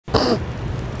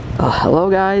Hello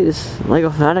guys,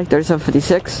 Lego Fanatic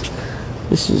 3756.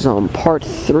 This is part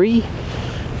 3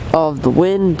 of the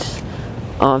wind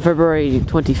on February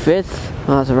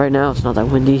 25th. So right now it's not that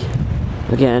windy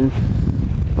again,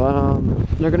 but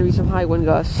there are going to be some high wind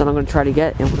gusts that I'm going to try to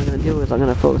get, and what I'm going to do is I'm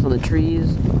going to focus on the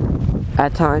trees.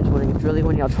 At times when it gets really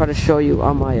windy, I'll try to show you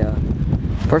on my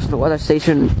personal weather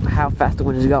station how fast the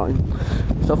wind is going.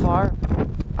 So far,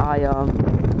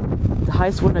 the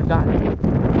highest wind I've gotten,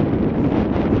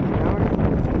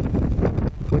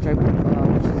 which is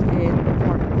in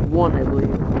part 1, I believe.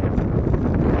 Yeah,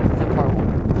 it's in part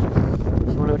 1.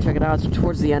 So I want to go check it out. It's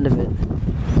towards the end of it,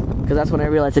 because that's when I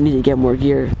realized I need to get more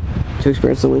gear to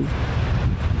experience the wind.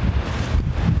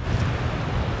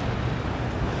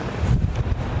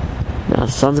 Now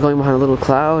the sun's going behind a little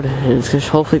cloud, and it's going to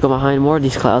hopefully go behind more of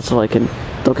these clouds so I don't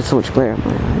get so much glare in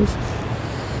my eyes.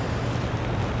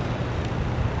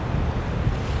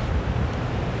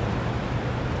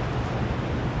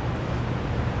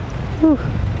 Whew.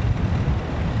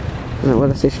 There's a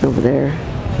weather station over there.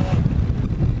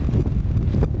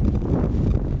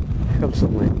 Here comes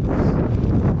some wind.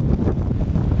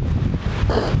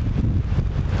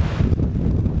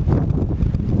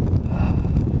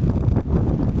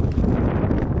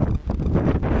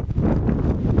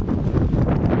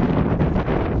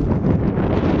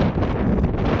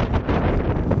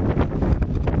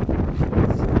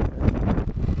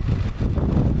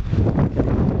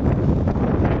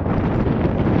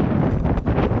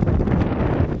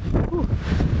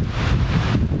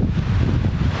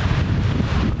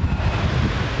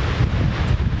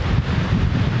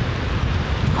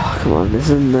 Come on, this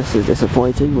is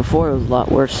disappointing. Before it was a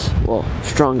lot worse, well,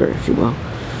 stronger if you will.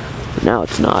 But now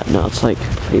it's not. Now it's like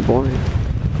pretty boring.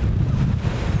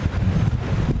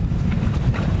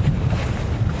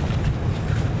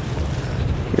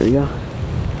 Here we go.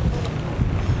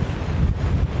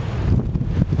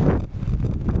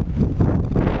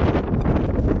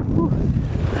 Whew.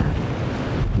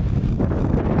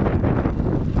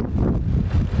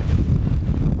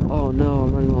 Oh no,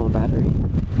 I'm running low on battery.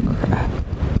 Crap.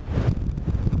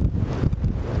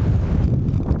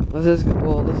 This is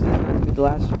going to be the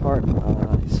last part,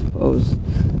 I suppose.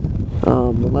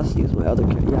 Unless I use my other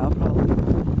camera. Yeah, I'll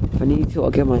probably, if I need to,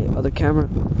 I'll get my other camera,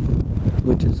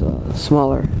 which is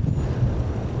smaller.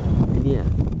 And yeah.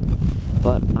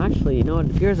 But actually, you know, it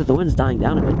appears that the wind's dying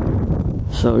down a bit.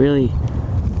 So really,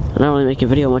 I'm not really making a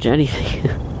video much of anything.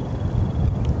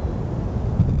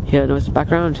 Yeah, noise in the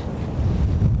background.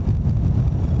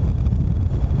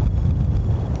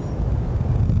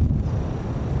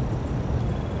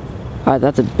 Alright,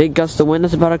 that's a big gust of wind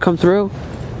that's about to come through.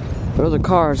 Those are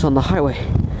cars on the highway.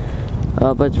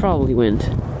 But it's probably wind.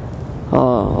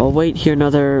 I'll wait here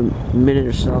another minute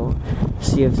or so,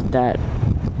 see if that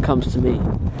comes to me.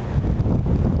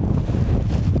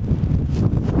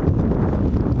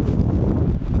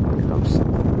 Here comes.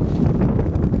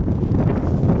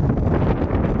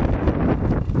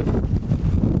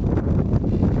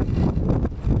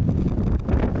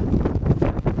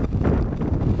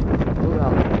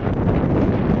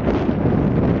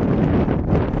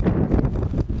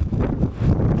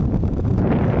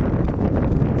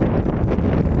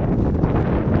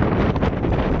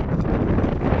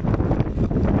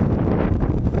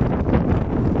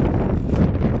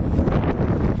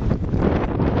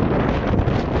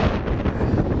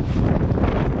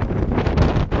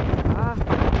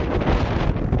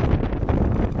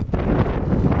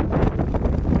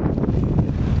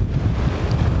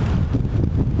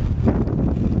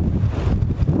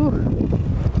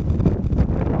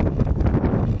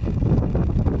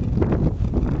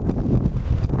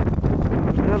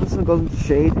 Now the sun goes into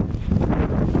shade.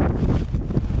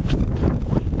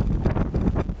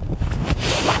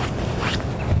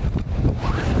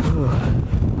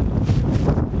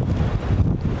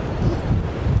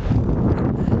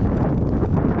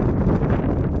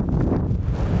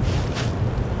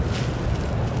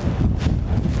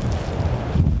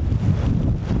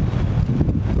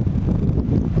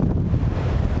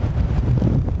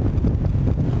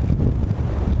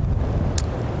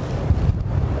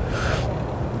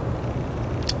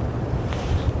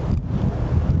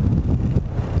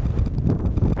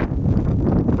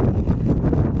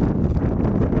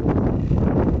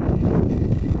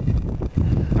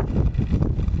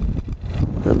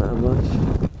 Not that much.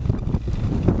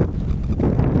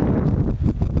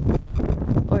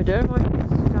 Oh, there might be a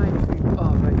giant tree.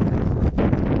 Oh, right.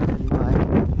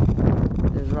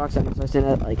 There's rocks on it, so I stand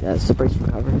at like as a brace for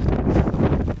cover.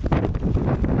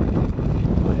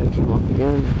 My head came off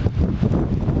again.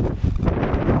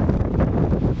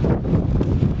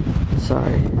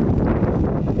 Sorry.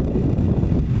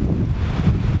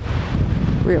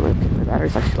 weird, my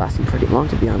battery's actually lasting pretty long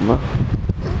to be on low.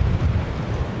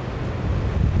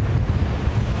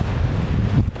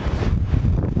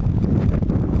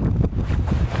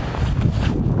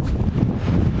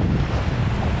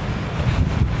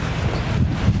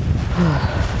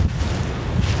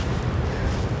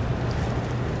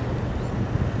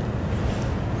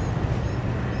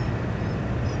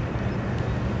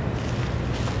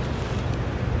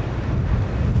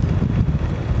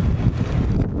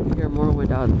 More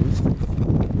wind out in the distance.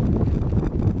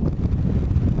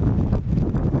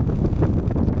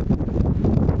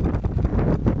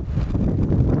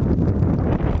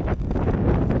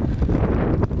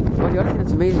 Well, the other thing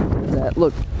that's amazing is that,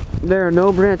 look, there are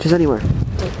no branches anywhere.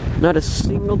 Not a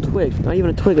single twig, not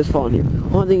even a twig has fallen here.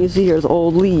 Only thing you see here is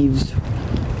old leaves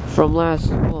from last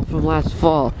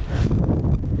fall.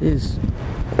 These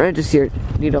branches here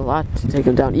need a lot to take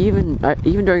them down. Even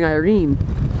during Irene,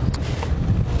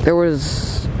 there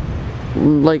was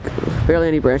like barely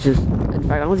any branches. In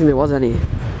fact, I don't think there was any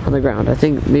on the ground. I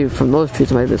think maybe from those trees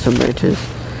there might have been some branches,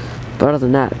 but other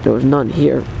than that, there was none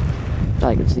here that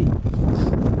I could see.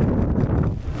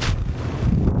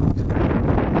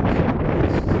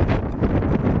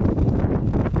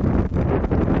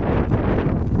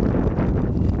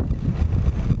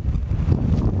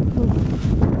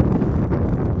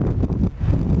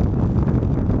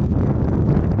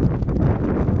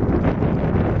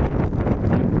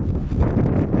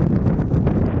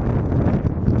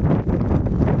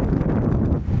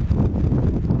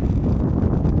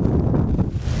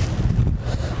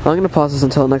 I'm gonna pause this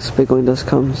until the next big wind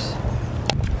comes.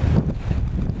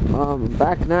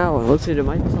 Back now. Let's see, there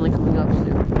might be something coming up soon.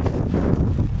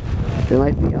 There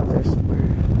might be out there somewhere.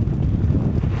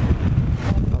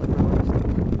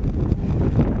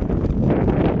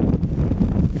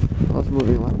 I was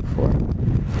moving a lot before.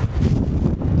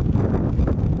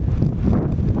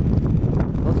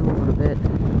 Let's move it a bit.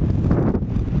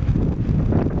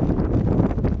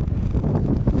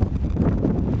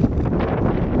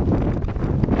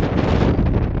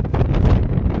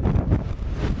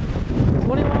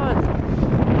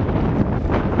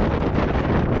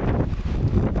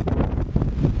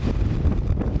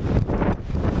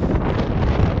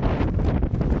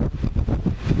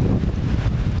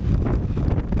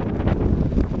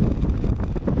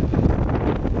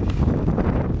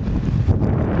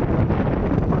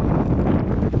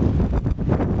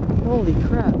 Holy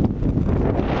crap.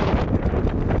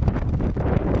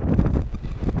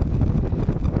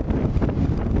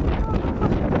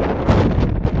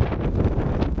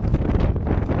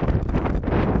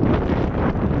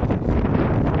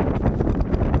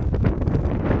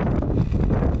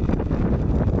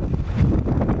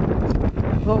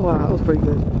 Oh wow, that was pretty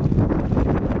good.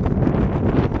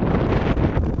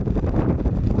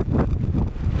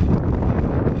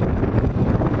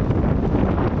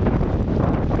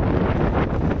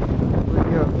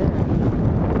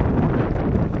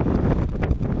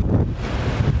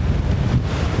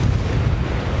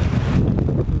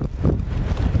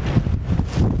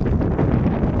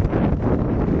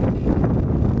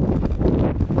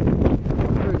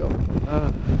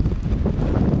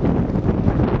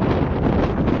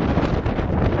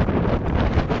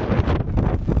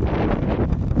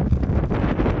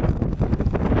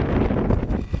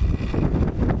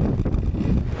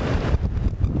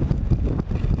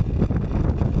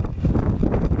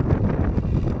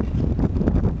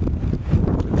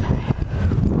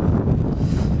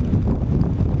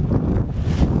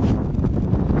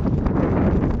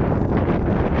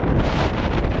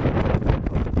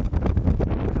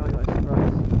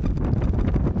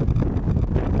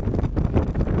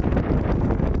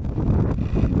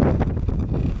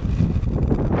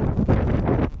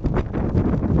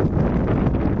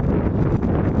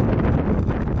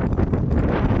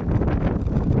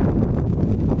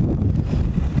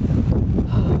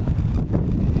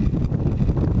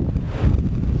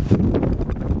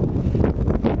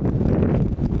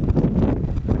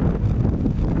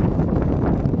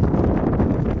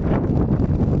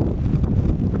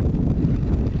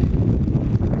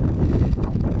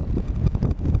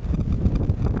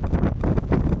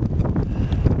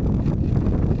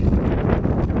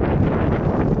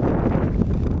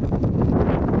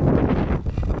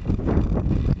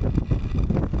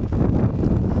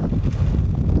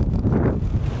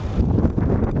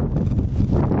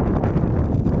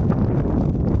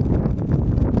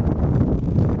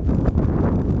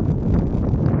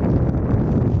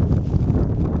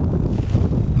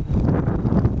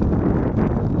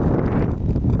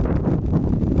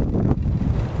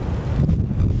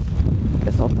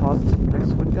 I'll pause the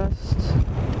next one gust.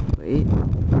 Wait,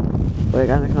 I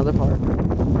gotta make another part.